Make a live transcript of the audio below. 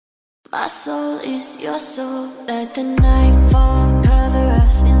My soul is your soul. Let the night fall, cover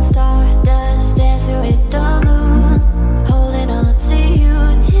us in stardust, dancing with the moon, holding on to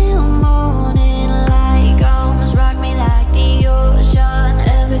you till morning light comes. Rock me like the ocean,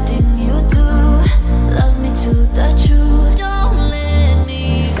 everything you do, love me to the truth. Don't let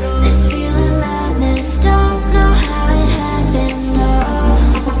me go. This feeling madness, don't know how it happened, no.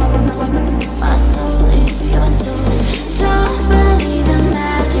 My soul is your soul. Don't believe in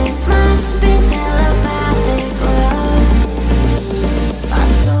magic, must be telepathic love. My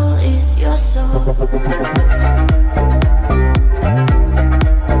soul is your soul.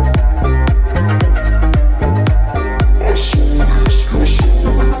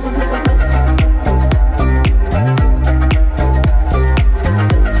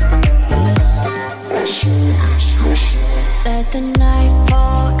 Let the night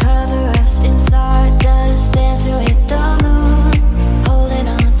fall, cover us in stardust, dancing with the moon, holding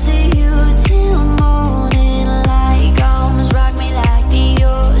on to you till morning light comes. Rock me like the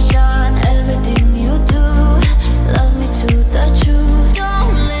ocean, everything you do, love me to the truth.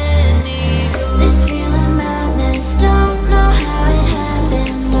 Don't let me go. This feeling madness, don't know how it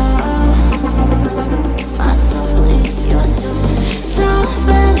happened, no. My soul is your soul. Don't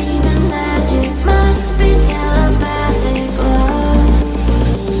believe in magic, must be telepathic love.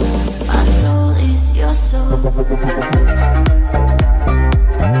 My soul is your soul.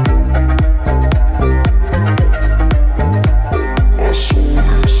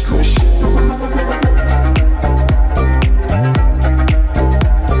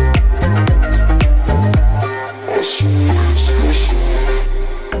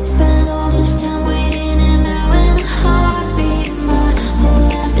 Spend all this time waiting and now in a heartbeat, my whole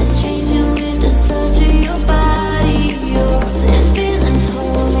life is changing with the touch of your body. This feeling's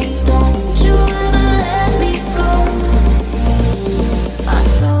holy, don't you ever let me go. My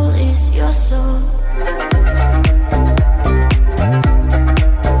soul is your soul.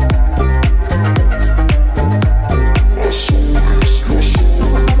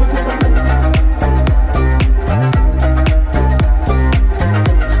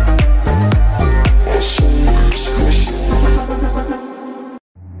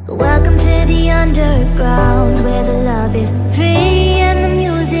 Welcome to the underground, where the love is free and the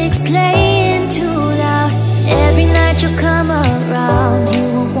music's playing too loud. Every night you'll come around, you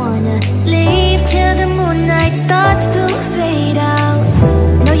won't wanna leave till the moonlight starts to fade out.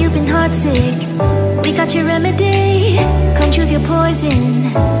 Know you've been heartsick, we got your remedy. Come choose your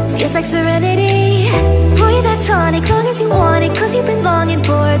poison, feels like serenity. Pour you that tonic, long as you want it, cause you've been longing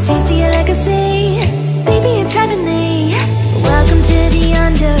for a taste of your legacy. Baby, it's heavenly. Welcome to the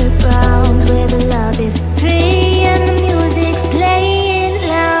underground, where the love is free and the music's playing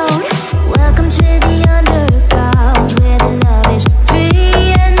loud. Welcome to the underground, where the love is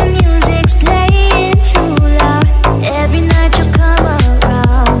free and the music's playing too loud. Every night you'll come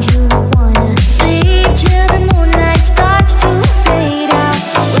around, you won't wanna leave till the moonlight starts to fade out.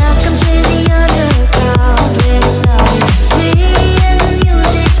 Welcome to the underground, where the love is free and the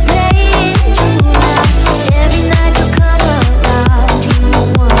music's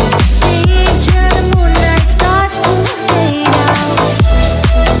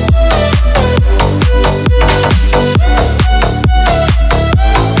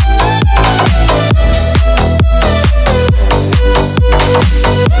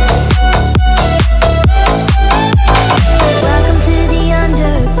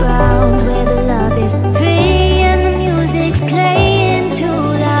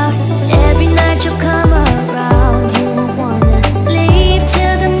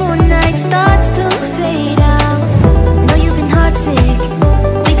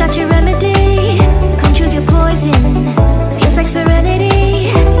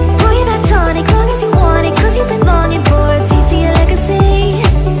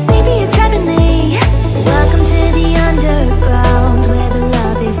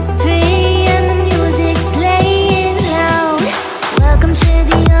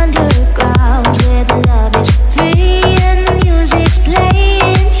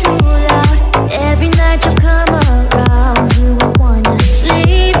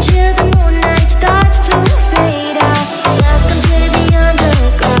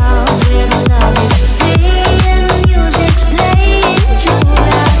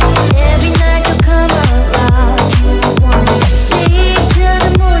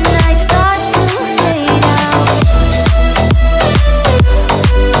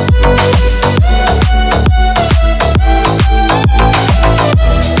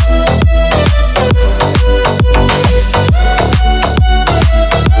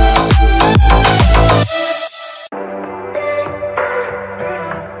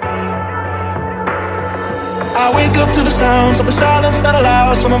I wake up to the sounds of the silence that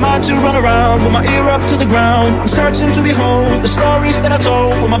allows for my mind to run around with my ear up to the ground. I'm searching to behold the stories that I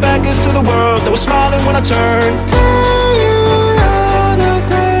told when my back is to the world that was smiling when I turned. Tell you you're the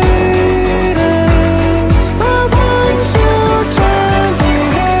greatest, but once you turn the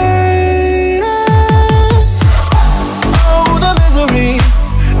haters. Oh, the misery.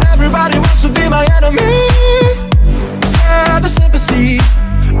 Everybody wants to be my enemy. Spare the sympathy.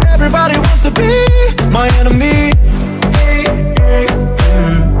 Everybody wants to be my enemy.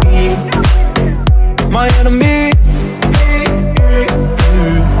 My enemy.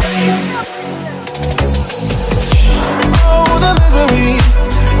 Oh, the misery.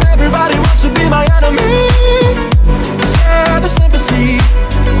 Everybody wants to be my enemy. Spare the sympathy.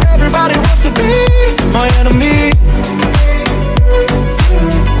 Everybody wants to be my enemy.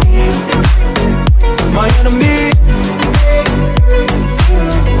 My enemy.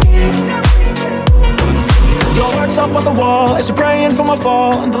 Your words up on the wall as you're praying for my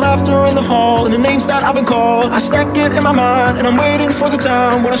fall, and the laughter in the hall, and the names that I've been called. I stack it in my mind, and I'm waiting for the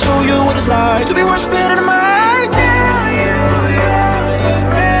time when I show you what it's like to be one split in the mind. Tell you you're the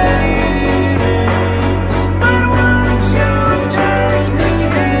greatest, but once you turn the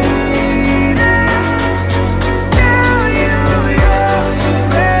haters. Tell you you're the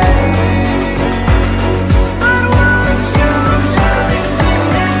greatest, but once you turn the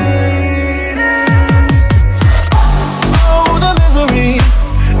haters. Oh, the misery.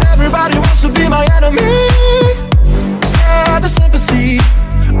 Everybody wants to be my enemy. Spare the sympathy.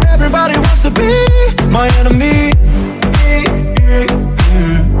 Everybody wants to be my enemy.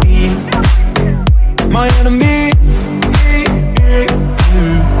 My enemy.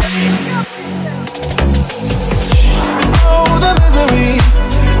 Oh, the misery.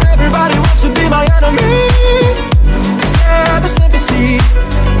 Everybody wants to be my enemy. Spare the sympathy.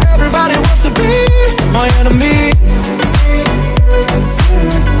 Everybody wants to be my enemy.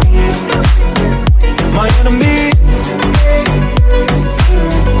 My enemy.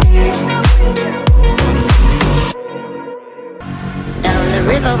 Down the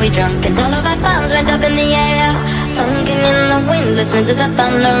river we drunk and all of our thumbs went up in the air. Sunken in the wind, listening to the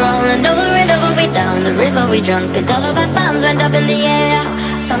thunder rolling over and over. We down the river we drunk and all of our thumbs went up in the air.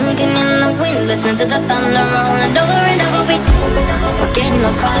 Sunken in the wind, listening to the thunder rolling over and over. We're getting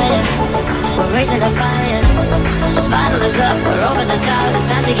on fire, we're raising up fire. The bottle is up, we're over the top, it's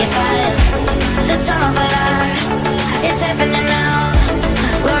time to get fired. The time of our life, it's happening now.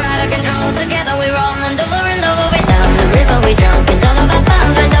 We're out of control, together we rolling over and over. We down the river we drunk and all of our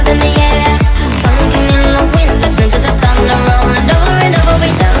thumbs went up in the air. Sunken in the wind, listening to the thunder rolling over and over. We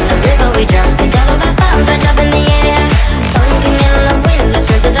down the river we drunk and all of our thumbs went up in the air. Sunken in the wind,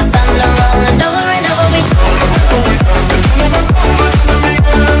 listening to the thunder rolling over and over.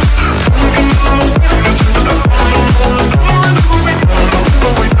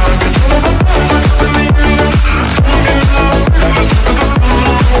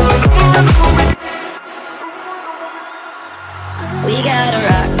 We gotta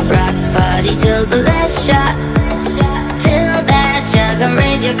rock, rock, party till the last shot. Till that jug and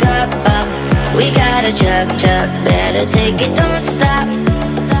raise your cup up. We gotta chug, chug, better take it, don't stop.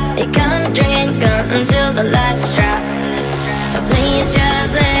 Hey, come drink until the last drop. So please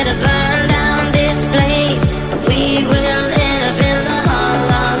just let us burn down this place. We will end up in the Hall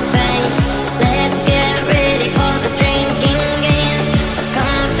of Fame. Let's get ready for the drinking games. So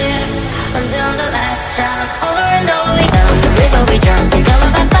come sip until the last drop. Over and over we down the river we drunk and all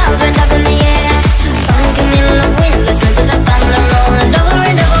of our thumbs went up in the air. Sunken in the wind, listen to the thunder rolling over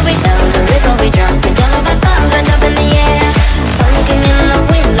and over. We down the river we drunk and all of our thumbs went up in the air. Sunken in the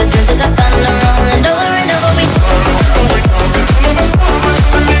wind, listen to the thunder rolling over and over.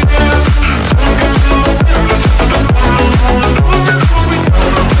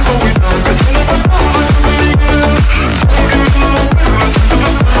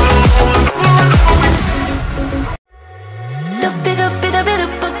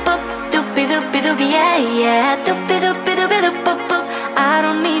 I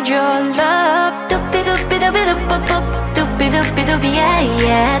don't need your love. I don't need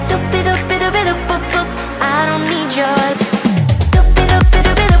your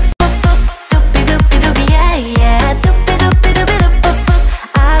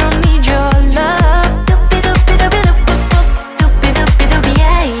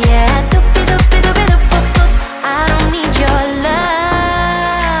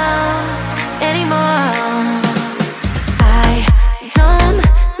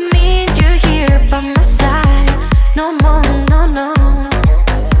no more, no, no.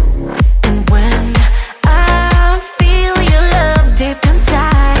 And when I feel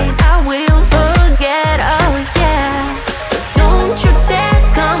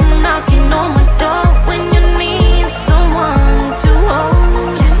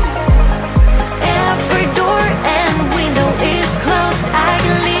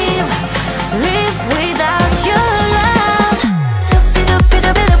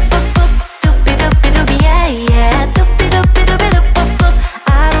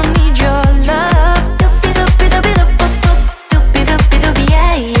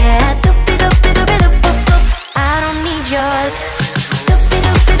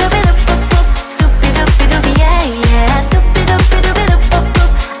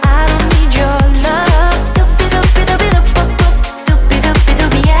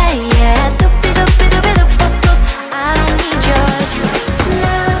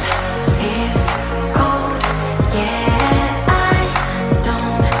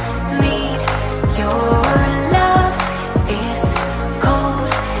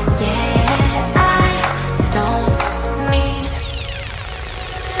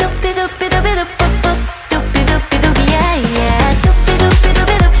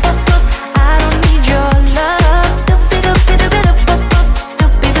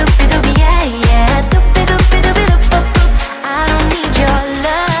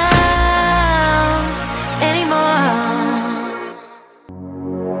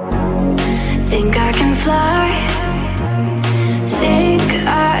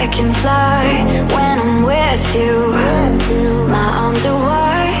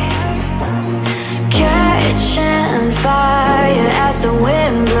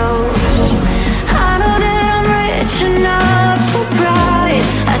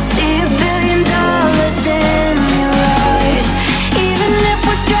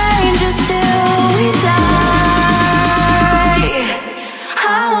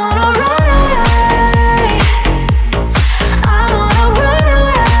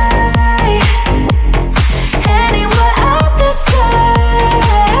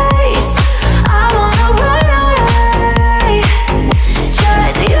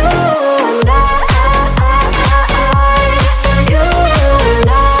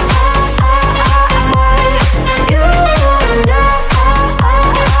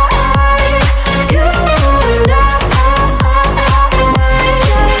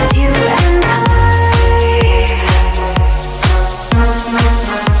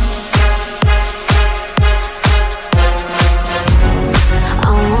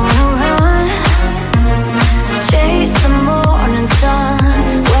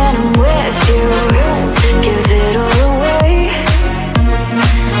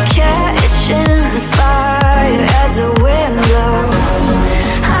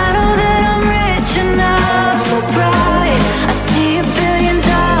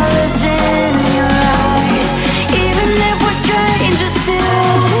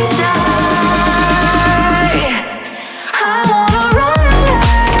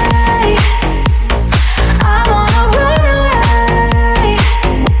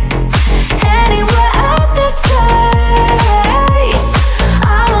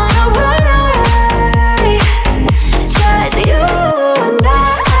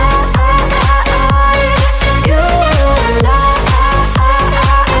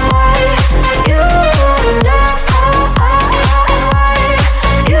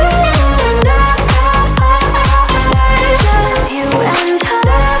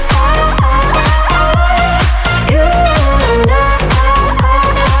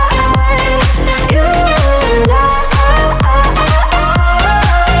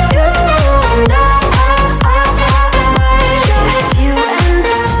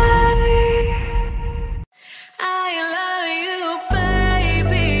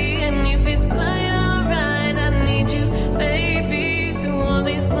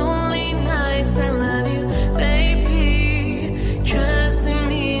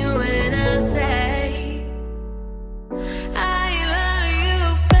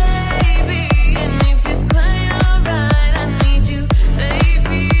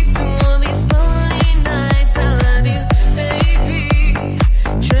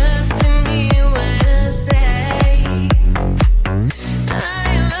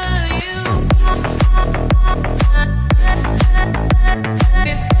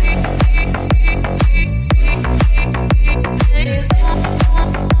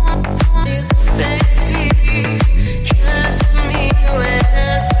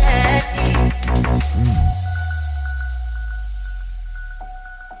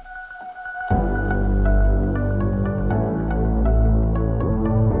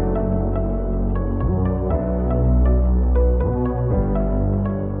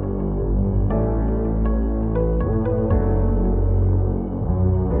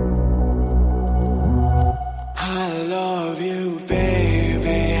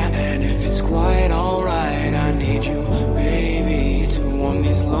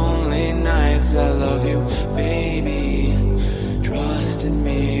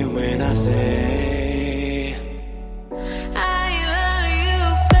say. I love you,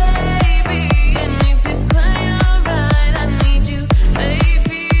 baby, and if it's quite alright, I need you,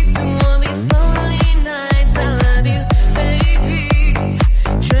 baby, to all these lonely nights. I love you, baby,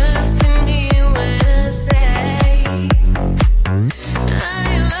 trust in me when I say I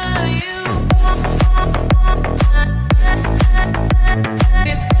love you.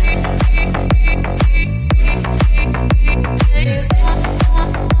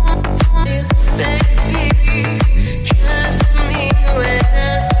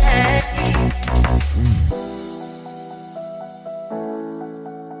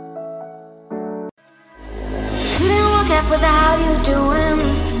 With how you doing?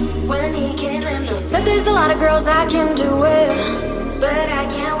 When he came in, he said there's a lot of girls I can do it, but I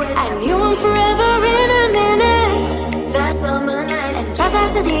can't wait. I knew him forever in a minute. That summer night, and how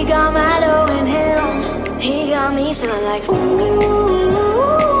fast as he got Milo in him, he got me feeling like ooh.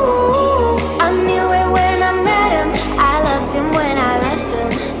 I knew it when I met him. I loved him when I left him.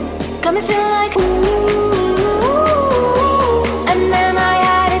 Got me feeling like ooh. And then I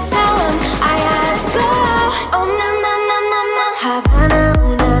had to tell him I had to go. Oh no. Havana,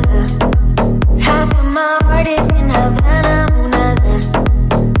 ooh na na. Half of my heart is in Havana, ooh na na.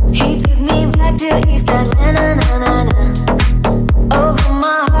 He took me back to East Atlanta, na na na. Oh,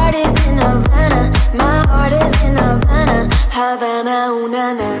 my heart is in Havana, my heart is in Havana, Havana, ooh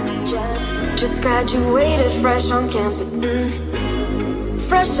na na. Just graduated, fresh on campus,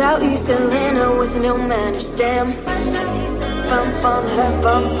 fresh out East Atlanta with no manners, damn. Bump on her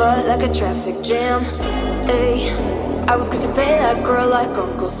bumper like a traffic jam. Ayy, I was good to pay that girl like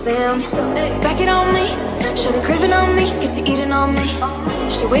Uncle Sam. Back it on me, shawty craving on me, get to eating on me.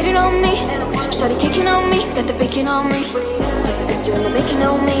 She waited on me, shawty kicking on me, got the bacon on me. The sister in the making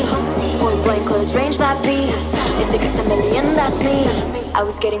on me. Point blank, close range, that beat. If it gets a million, that's me. I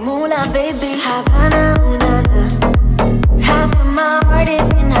was getting moolah, baby. Havana, ooh na na. Half of my heart is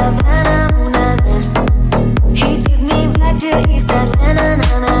in Havana, ooh na na. He took me back to East Atlanta,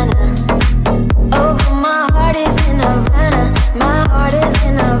 na na na. Oh, my heart is in Havana, my heart is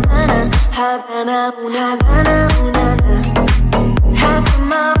in Havana, Havana, ooh na na, ooh na na. Half of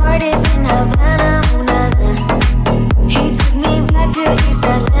my heart is in Havana, ooh na na. He took me back to East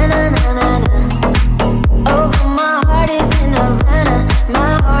Atlanta, na na na. Oh, my heart is in Havana,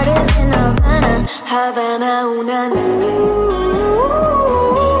 my heart is in Havana, Havana, ooh na na.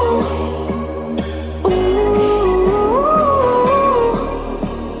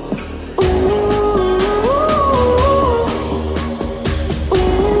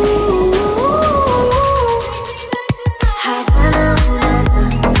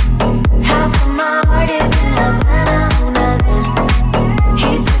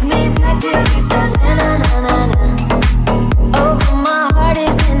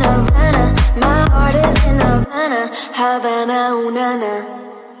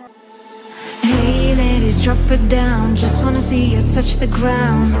 Drop it down, just wanna see you touch the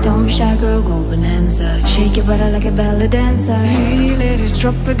ground. Don't be shy, girl, go bonanza. Shake your body like a ballet dancer. Hey ladies,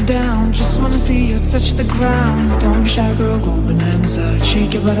 drop it down, just wanna see you touch the ground. Don't be shy, girl, go bonanza.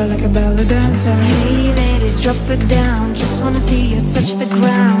 Shake your body like a ballet dancer. Hey ladies, drop it down, just wanna see you touch the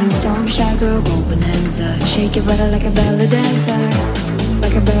ground. Don't be shy, girl, go bonanza. Shake your body like a ballet dancer.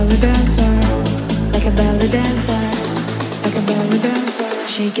 Like a ballet dancer. Like a ballet dancer. Like a ballet dancer.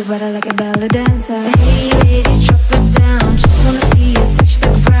 Shake your body like a ballet dancer. Hey ladies, drop it down, just wanna see you touch the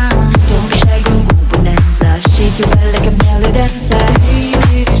ground. Don't be shy, go bonanza. Shake your body like a ballet dancer. Hey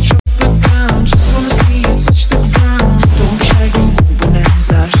ladies, drop it down, just wanna see you touch the ground. Don't be shy, go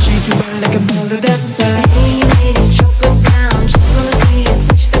bonanza. Shake your body like a ballet dancer. Hey ladies, drop it down, just wanna see you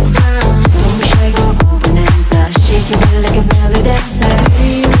touch the ground. Don't be shy, go bonanza. Shake your body like a ballet dancer.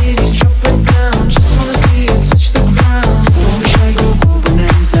 Hey ladies, drop it down, just wanna see you touch the ground. Don't be shy, go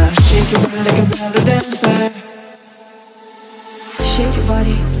bonanza. Shake your body like a ballet dancer. Shake your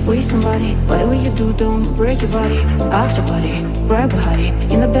body, waste somebody. Whatever you do, don't break your body. After party, grab a hottie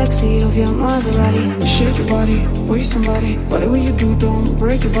in the backseat of your Maserati. Shake your body, waste somebody. Whatever you do, don't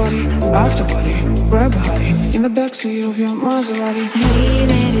break your body. After party, grab a hottie in the backseat of your Maserati. Hey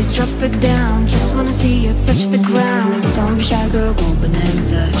ladies, drop it down, just wanna see you touch the ground. Don't be shy, girl, go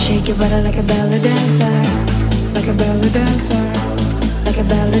bonanza. Shake your body like a ballet dancer. Like a ballet dancer. Like a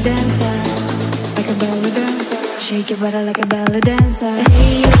ballet dancer. Like a ballet dancer. Shake your body like a ballet dancer.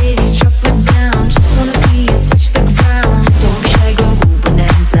 Hey ladies, drop it down, just wanna see you touch the ground. Don't be shy, go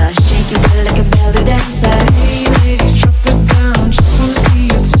bonanza. Shake your body like a ballet dancer. Hey ladies, drop it down, just wanna see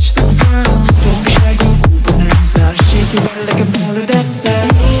you touch the ground. Don't be shy, go bonanza. Shake your body like a ballet dancer.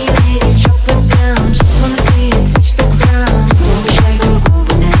 Hey ladies, drop it down, just wanna see you touch the ground. Don't be shy, go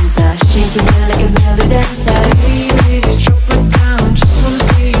bonanza.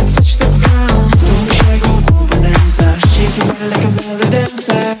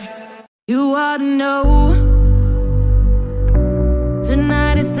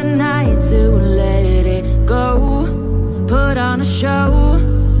 show.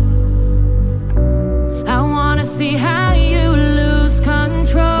 I wanna see how you lose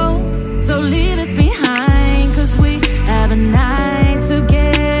control. So leave it behind, 'cause we have a night to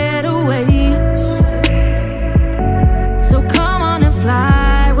get away. So come on and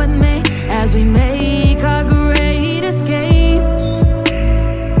fly with me as we make our great escape.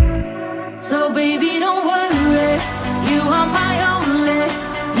 So baby, don't worry, you are my only.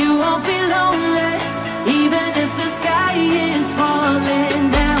 You won't be lonely, even if the sky is falling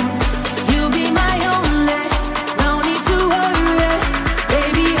down. You'll be my only, no need to worry.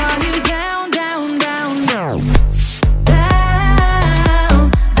 Baby, are you down, down, down, down? Down,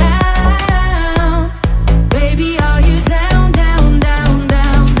 down. Baby, are you down, down, down,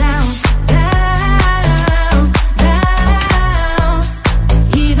 down, down? Down, down.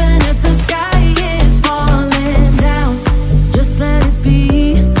 Even if the sky is falling down, just let it be.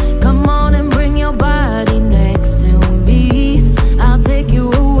 Come on and bring your body next to me. I'll take you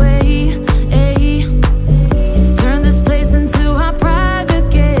away, ayy. Turn this place into our private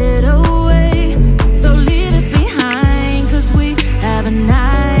getaway. So leave it behind, 'cause we have a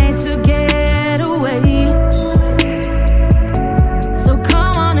night to get away. So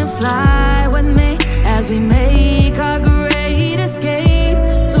come on and fly with me as we make our great escape.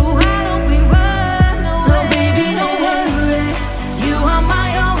 So why don't we run away? So baby, don't worry, you are my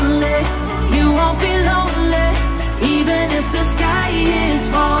only. You won't be lonely, even if the sky is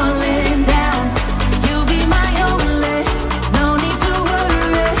falling down. You'll be my only, no need to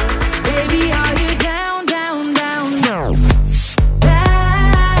worry. Baby, are you down, down, down, down?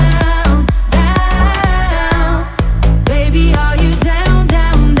 Down, down. Baby, are you down,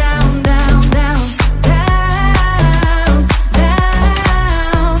 down, down, down, down? Down,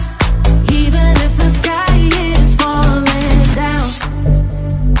 down. Even if the sky is falling down.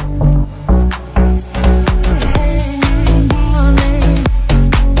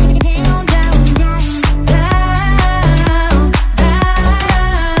 Down, down, down,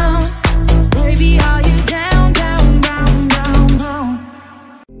 down. Baby, are you down, down, down, down, down?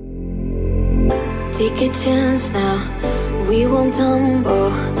 Take a chance now, we won't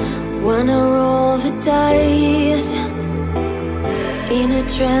tumble. Wanna roll the dice. In a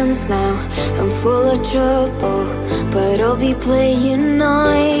trance now, I'm full of trouble, but I'll be playing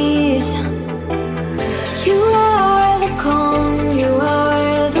nice. You are the calm, you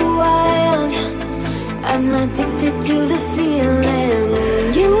are the wild. I'm addicted to the feeling.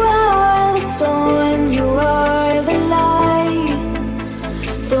 You are the storm, you are the light,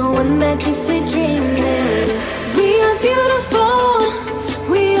 the one that keeps me dreaming. We are beautiful,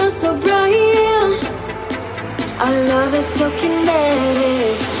 we are so bright. Our love is so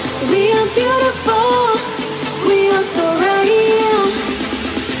kinetic. We are beautiful, we are so right.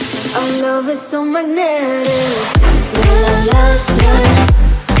 Our love is so magnetic. La la la la,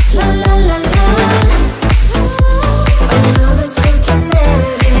 la la la la. Our love is so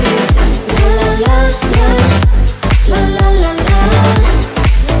kinetic. La la la la, la la la la.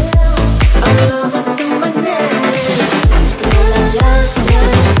 Our love is so magnetic. La la la la,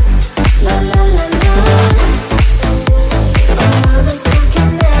 la la la la. Our love is so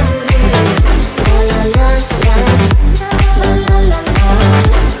kinetic. La la la la, la la la la.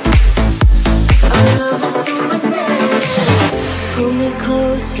 Our love is so magnetic. Pull me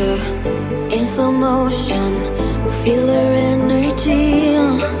closer in slow motion. Feel her energy.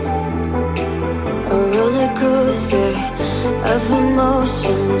 A roller coaster of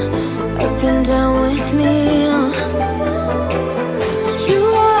emotion, up and down with me. You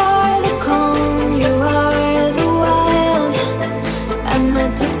are the calm, you are the wild. I'm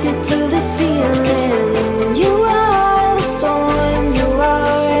addicted to the feeling. You are the storm, you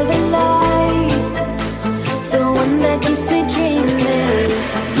are the light, the one that keeps me dreaming.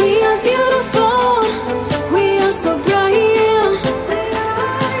 We are beautiful, we are so bright.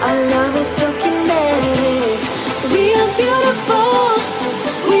 Our love is so kinetic. We are beautiful,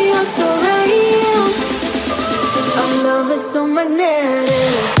 we are so right. Our love is so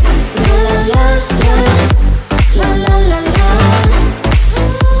magnetic. La la la la, la la la la.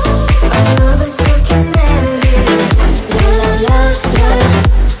 Our love is so kinetic. La la la la,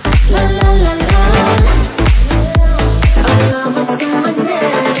 la la la la. Our love is so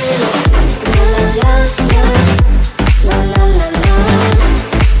magnetic. La la la la, la la la la.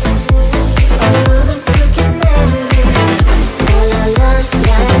 Our love is so kinetic. La la la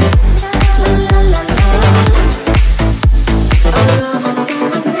la, la la la la. Our love is so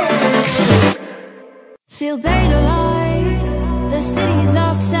magnetic. Feel buried alive, the city's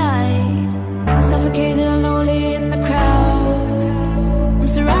outside. Suffocated and lonely in the crowd. I'm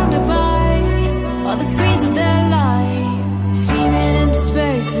surrounded by all the screens of their life, screaming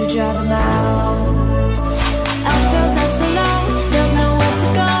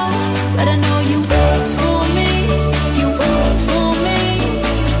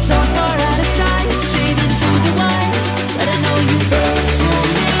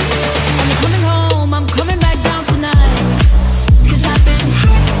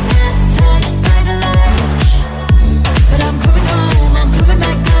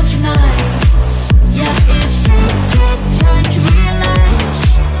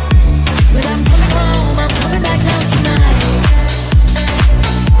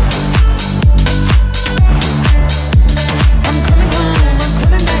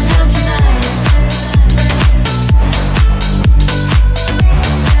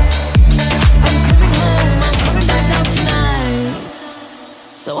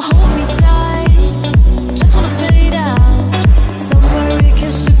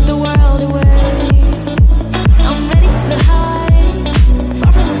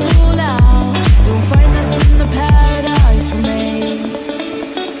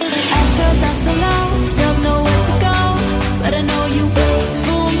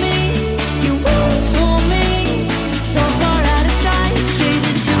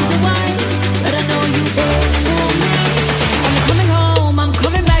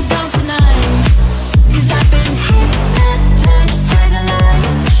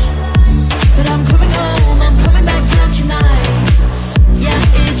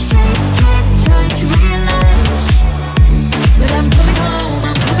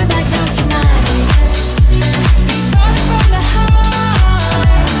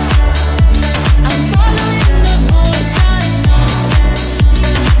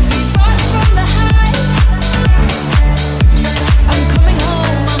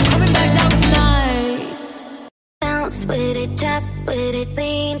it,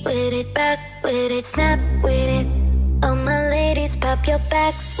 lean with it, back with it, snap with it. All my ladies, pop your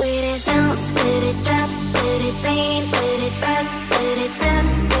backs with it, bounce with it, drop with it, lean with it, back with it, snap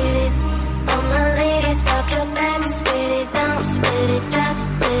with it. All my ladies, pop your backs with it, bounce with it, drop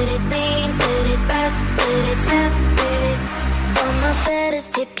with it, lean with it, back with it, snap with it. All my fellas,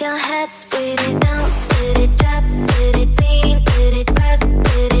 tip your hats with it, bounce with it, drop with it, lean with it, back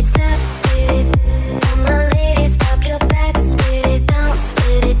with it, snap with it. All my ladies, pop your backs with it, bounce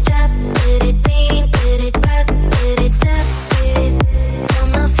with it, drop with it, lean with it, back with it, snap with it. All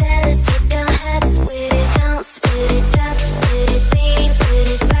my fellas, tip your hats with it, bounce with it, drop with it, lean with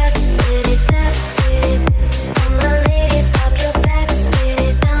it, back with it, snap with it. All my ladies, pop your backs with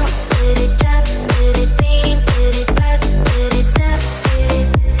it, bounce with it, drop with it, lean with it, back with it, snap with it.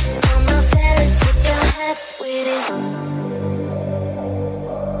 All my fellas, tip your hats with it.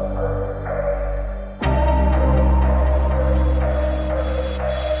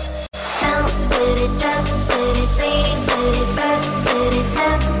 Bounce with it, drop with it, lean with it, back with it,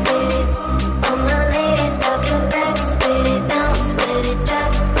 snap with it. All my ladies, pop your backs with it, bounce with it,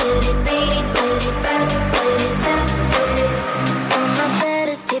 drop with it, lean with it, back with it, snap with it. All my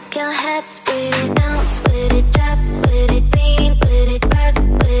fellas, tip your hats with it, bounce with it, drop with it, lean with it, back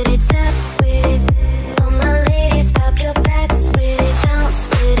with it, snap with it. All my ladies, pop your backs with it, bounce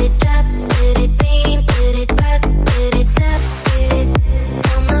with it, drop with it, lean with it, back with it, snap with it.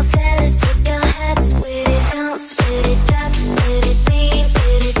 All my fellas, tip your hats with it, bounce with it, drop with it, lean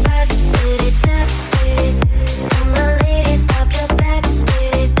with it, back with it, snap with it. All my ladies, pop your backs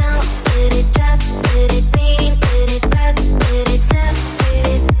with it, bounce with it, drop with it, lean with it, back with it, snap with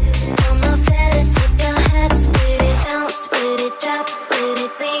it. All my fellas, tip your hats with it, bounce with it, drop with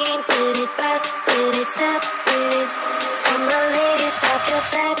it, lean with it, back with it, snap with it. All my ladies, pop your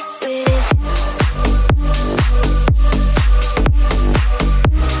backs with it.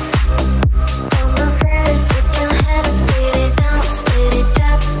 All my fellas, tip your hats with it, bounce with it,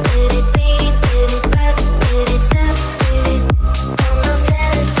 drop with it, lean with it, back with it, snap with it. All my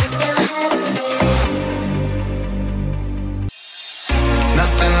fellas, tip your hats with it.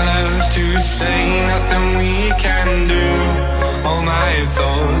 Nothing left to say, nothing we can do. All my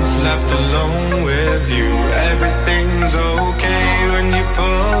thoughts left alone with you. Everything's okay when you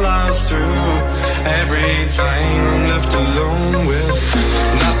pull us through. Every time I'm left alone with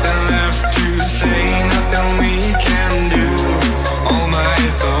nothing left to say, nothing we can do. All my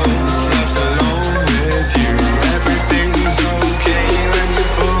thoughts left alone with you. Everything's okay when you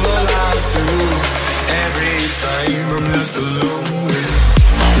pull us through. Every time I'm left alone with,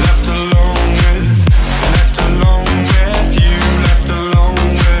 left alone with,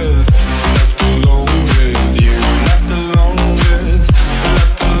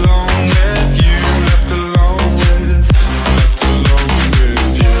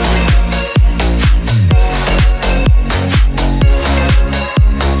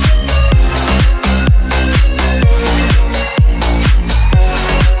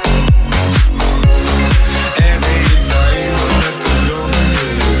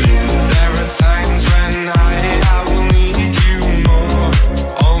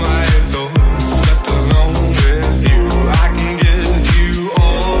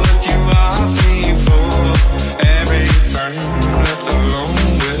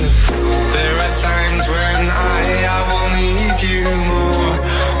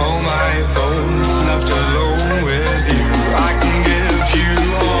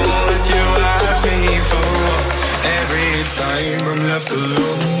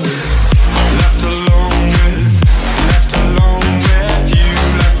 left alone with you,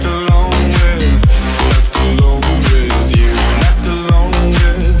 left alone with, left alone with you, left alone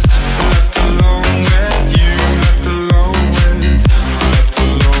with, left alone with you, left alone with, left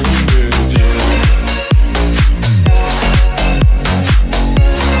alone with you.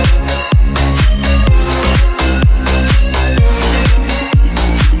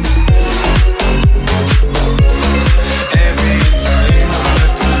 Every time I'm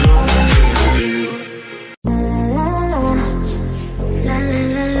left alone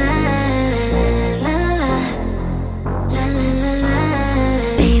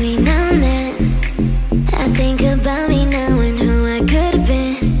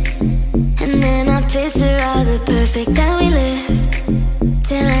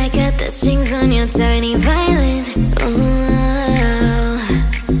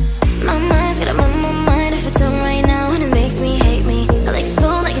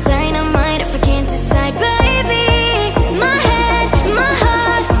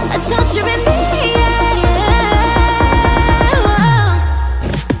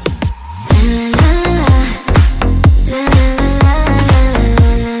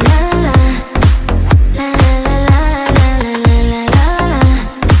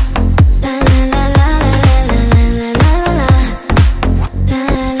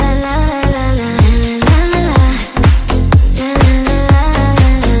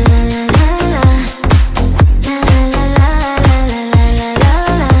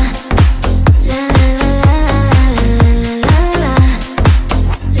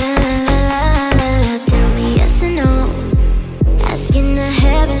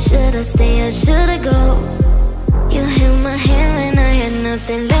should I stay or should I go? You held my hand when I had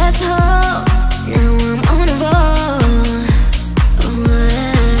nothing left to hold. Now I'm on a roll.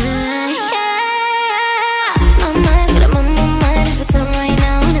 My mind's got a mind if it's on right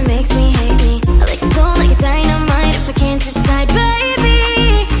now and it makes me hate me. I like to go like a dynamite if I can't decide, baby.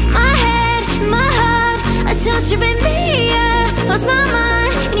 My head, my heart, I touch you in me, yeah. Lost my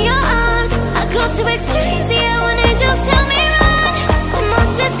mind in your arms. I go to extremes, yeah. When angels tell me run, the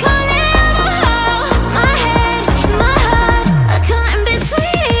monsters calling out my heart. My head, my heart, I caught in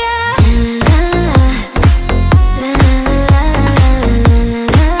between, yeah. La la la la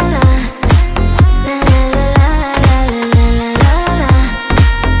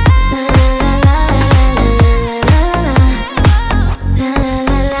la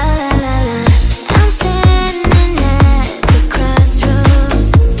la la la. I'm standing at the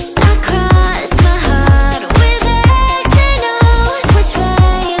crossroads. I cross my heart with X and O's. Which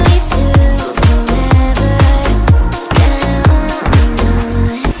way leads to forever? God only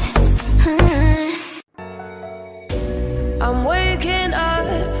knows. I'm waking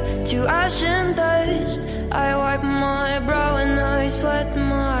up to ash and dust. I wipe my brow and I sweat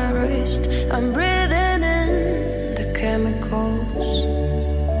my wrist. I'm breathing in the chemicals.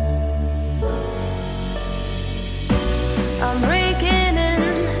 I'm breaking in,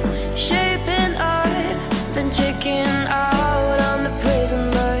 shaping up, then checking out on the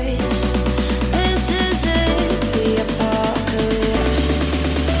prison bus. This is it, the apocalypse.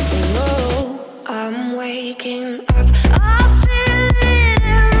 Oh, I'm waking up. I feel it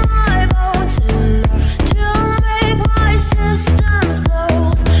in my bones enough to make my systems blow.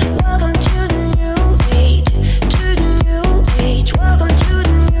 Welcome to the new age, to the new age. Welcome to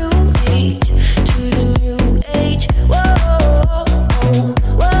the new age, to the new age. Whoa,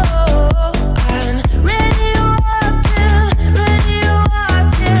 whoa, I'm radioactive,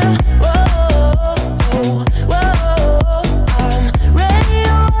 radioactive. Whoa, whoa, I'm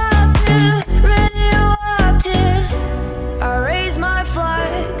radioactive, radioactive. I raise my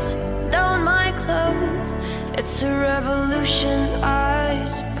flags, down my clothes. It's a revolution, I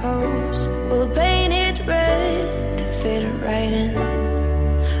suppose. We'll paint it red to fit it right in.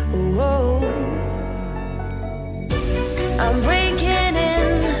 Whoa. I'm breaking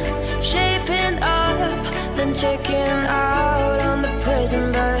in, shaping up, then checking out on the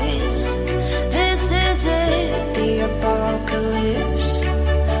prison bus. This is it, the apocalypse.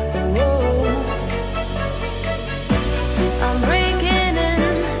 Whoa. I'm breaking in,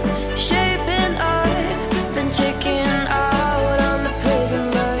 shaping up, then checking out on the prison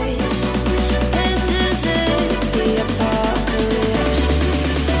bus. This is it, the apocalypse.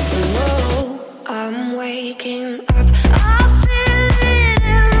 Whoa, I'm waking up. I feel it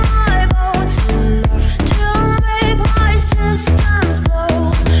in my bones enough to make my systems blow.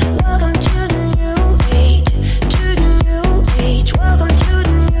 Welcome to the new age, to the new age. Welcome to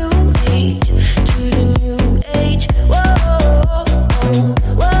the new age, to the new age. Whoa,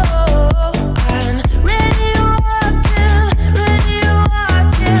 whoa, I'm radioactive,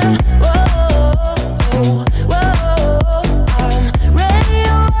 radioactive. Whoa, whoa, I'm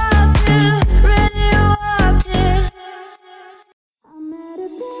radioactive, radioactive. I'm at a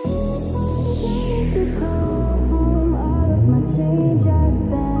place to go home. All of my change I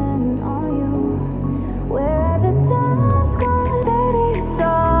spent on you. Where the time's gone, baby, it's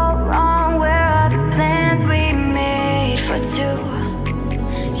all wrong. Where are the plans we made for two?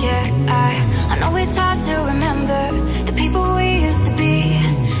 Yeah, I know it's hard to remember the people we used to be.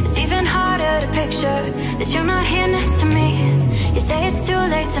 It's even harder to picture that you're not here next to me. You say it's too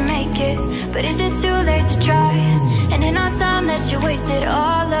late to make it, but is it too late to try? And in our time that you wasted,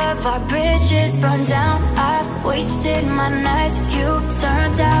 all of our bridges burned down. I wasted my nights, you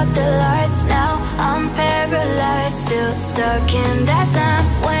turned out the lights. Now I'm paralyzed, still stuck in that time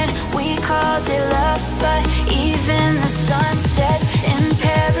when we called it love. But even the sun sets in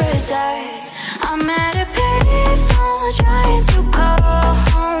paradise. I'm at a payphone trying to call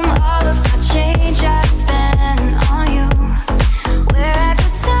home. All of my change I spent on you. Where have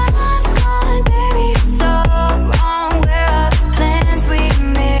the time's gone, baby, it's all wrong. Where are the plans we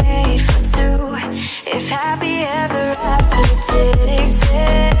made for two? If happy ever after did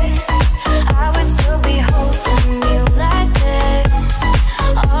exist, I would still be holding you like this.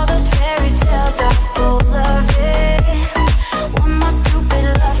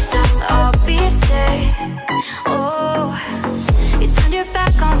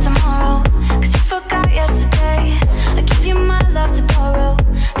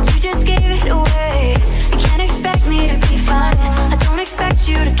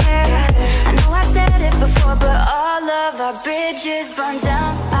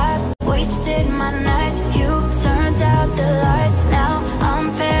 made my nights. You turned out the lights. Now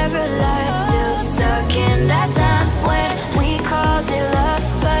I'm paralyzed, still stuck in that time when we called it love.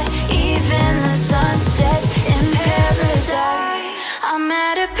 But even the sun sets in paradise. I'm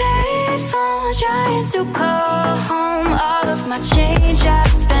at a payphone trying to call home. All of my change I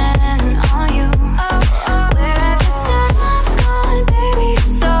spent on you. Where have the time's gone, baby?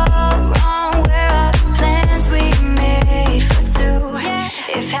 It's all wrong. Where are the plans we made for two?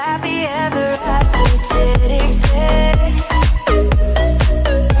 If happy ever after did exist,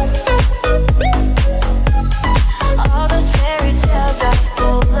 all those fairy tales are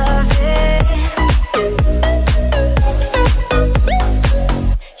full of it.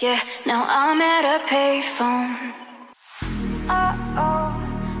 Yeah, now I'm at a payphone. Uh-oh,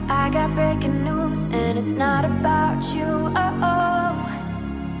 I got breaking news and it's not about you. Uh-oh,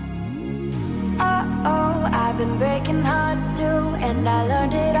 uh-oh, I've been breaking hearts too, and I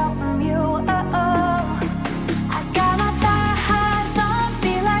learned it all from you. Uh-oh, I got my thigh highs on,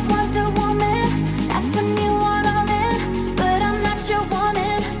 feel like Wonder Woman. That's when you want all in, but I'm not your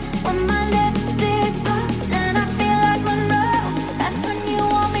woman. When my lipstick pops and I feel like Monroe, that's when you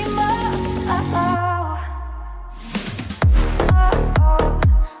want me more. Uh-oh, uh-oh,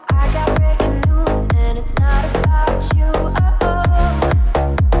 I got breaking news and it's not about you. Uh-oh,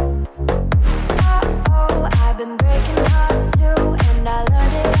 uh-oh, I've been breaking hearts too, and I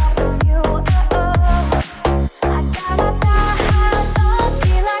learned it all from you. Uh-oh, I got my thigh highs on,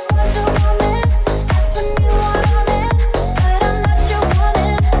 feel like Wonder Woman. That's when you want all in, but I'm not your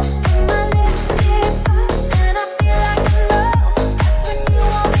woman. When my lipstick pops and I feel like Monroe, that's when you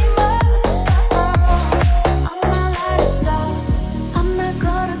want me most. Uh-oh, I'm not like salt, I'm not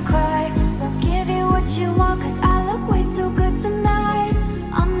gonna cry. Won't give you what you want, cause I look way too good tonight.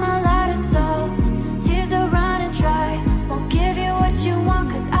 I'm not light of salt, tears are running dry. Won't give you what you want,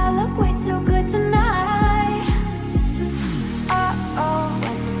 cause I look way too good tonight. Uh-oh,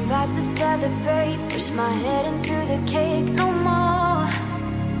 when I'm about to celebrate, push my head into the cake no more.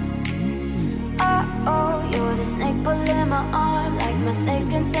 Uh-oh, you're the snake pulling my arm, like my snakes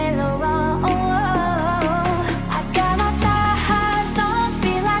can Saint Laurent. Oh, I got my thigh highs on,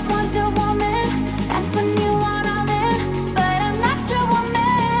 feel like Wonder Woman. That's when you want all in, but I'm not your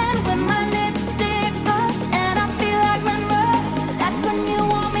woman. When my lipstick pops and I feel like Monroe, that's when you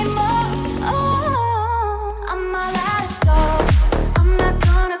want me more. Oh, I'm all out of soul, I'm not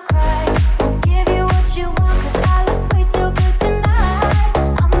gonna cry. Won't give you what you want, cause I look way too good tonight.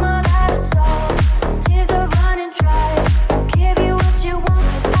 I'm all out of soul, tears are running dry. Won't give you what you want,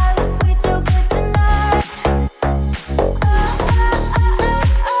 cause I look way too good tonight. Oh, oh, oh, oh,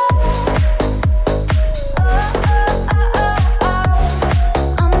 oh. Oh, oh, oh, oh, oh.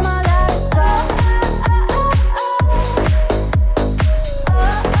 I'm all out of soul. Oh, oh, oh,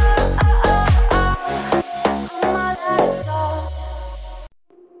 oh. I'm all out of soul.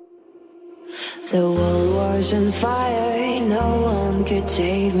 The world was on fire, no one could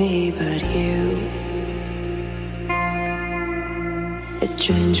save me but you. It's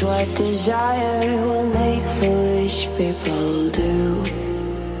strange what desire will make foolish people do.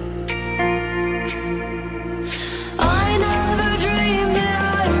 I never dreamed that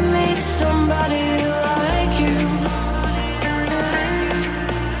I'd meet somebody like you,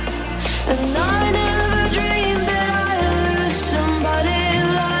 and I never dreamed that I'd lose somebody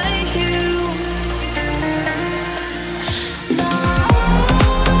like you. Now I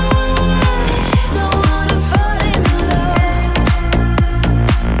don't wanna fall in love.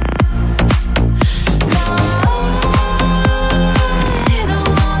 Now I don't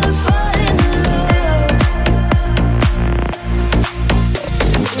wanna fall in love.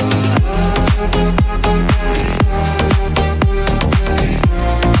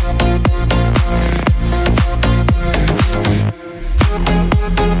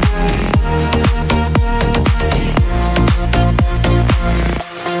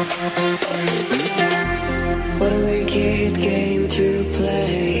 What a wicked game to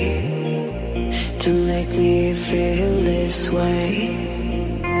play, to make me feel this way.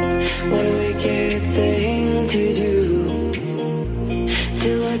 What a wicked thing to do, to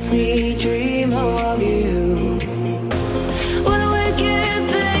let me dream of you. What a wicked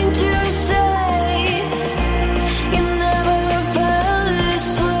thing to say, you never felt this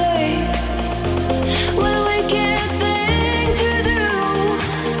way. What a wicked thing to do,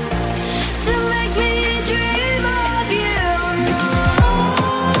 to make me dream of you. No,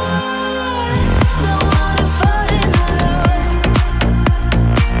 I don't wanna fall in love.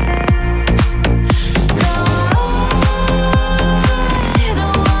 No,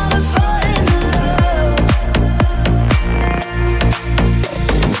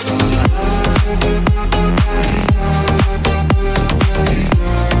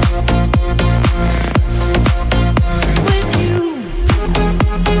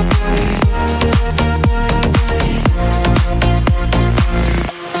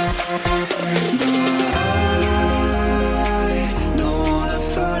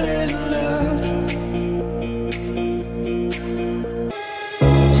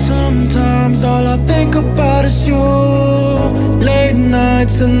 it's you. Late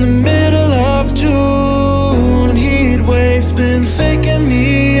nights in the middle of June. Heat waves been faking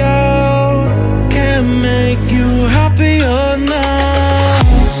me out. Can't make you happier now.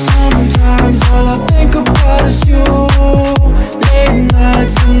 Sometimes all I think about is you. Late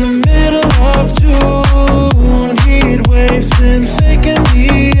nights in the middle of June. Heat waves been faking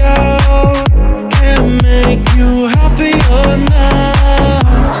me out. Can't make you happier now.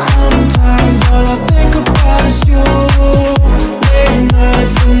 Sometimes all I think about is you. Late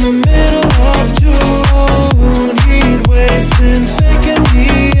nights in the middle of June. Heat waves been faking me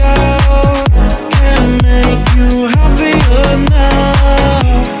out. Can't make you happier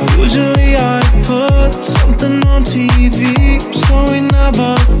now. Usually I put something on TV, so we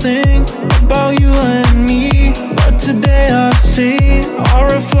never think about you and me. But today I see our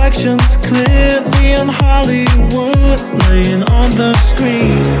reflections clearly in Hollywood, laying on the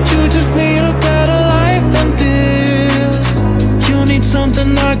screen. You just need a better life than this. You need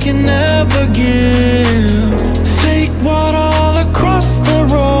something I can never give. Fake water all across the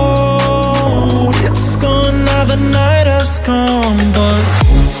road. It's gone now, the night has come. But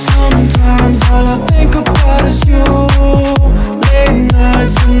sometimes all I think about is you. Late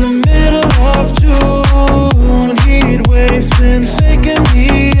nights in the middle of June. Heat waves been faking me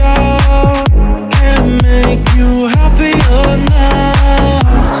out. Can't make you happier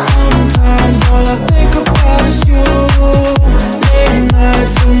now. Sometimes all I think about is you. Late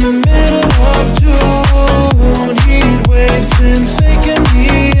nights in the middle of June. Heat waves been faking me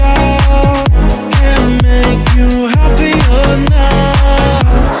out. Can't make you happier now.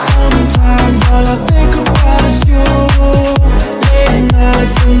 Sometimes all I think about is you. Late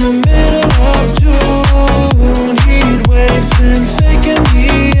nights in the middle of June. Heat waves been faking me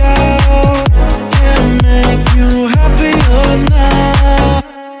out. Can't make you happier now.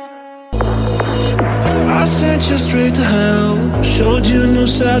 I sent you straight to hell. Showed you new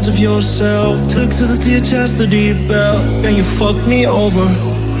sides of yourself. Took scissors to your chastity belt. Then you fucked me over.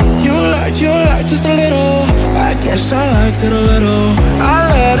 You lied just a little. I guess I liked it a little. I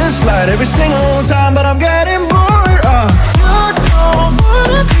let it slide every single time, but I'm getting bored. You don't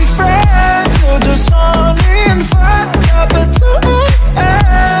wanna be friends. You're just horny and fucked up at 2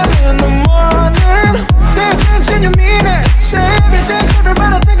 a.m. in the morning. Say attention, you mean it. Say everything's different,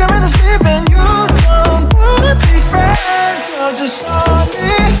 but I think I'd rather sleep. And you don't wanna be friends. You're just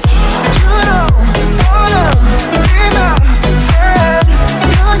horny. You don't wanna be my friend.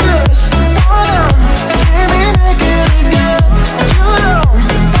 You just wanna see me naked again. You don't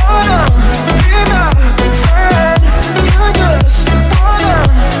wanna be my friend. You just wanna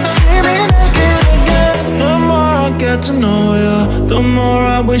see me naked again. The more I get to know you, the more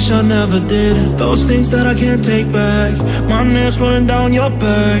I wish I never did. Those things that I can't take back. My nails running down your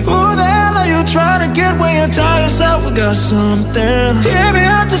back. Who the hell are you trying to get when you tell yourself we got something? Hear me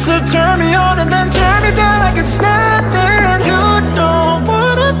out just to turn me on and then turn me down like it's nothing. You don't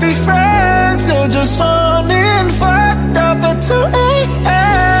wanna be friends. You're just horny and fucked up at 2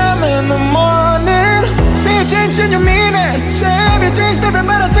 a.m. in the morning. Say you've changed and you mean it. Say everything's different,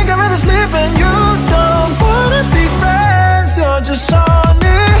 but I think I'd rather sleep. And you don't wanna be friends. You're just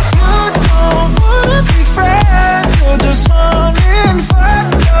horny. You don't wanna be friends. You're just horny and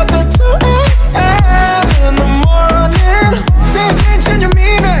fucked up at 2 a.m. in the morning. Say you've changed and you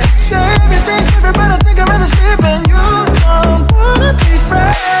mean it. Say everything's different, but I think I'd rather sleep. And you don't wanna be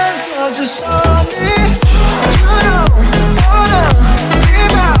friends. You're just horny.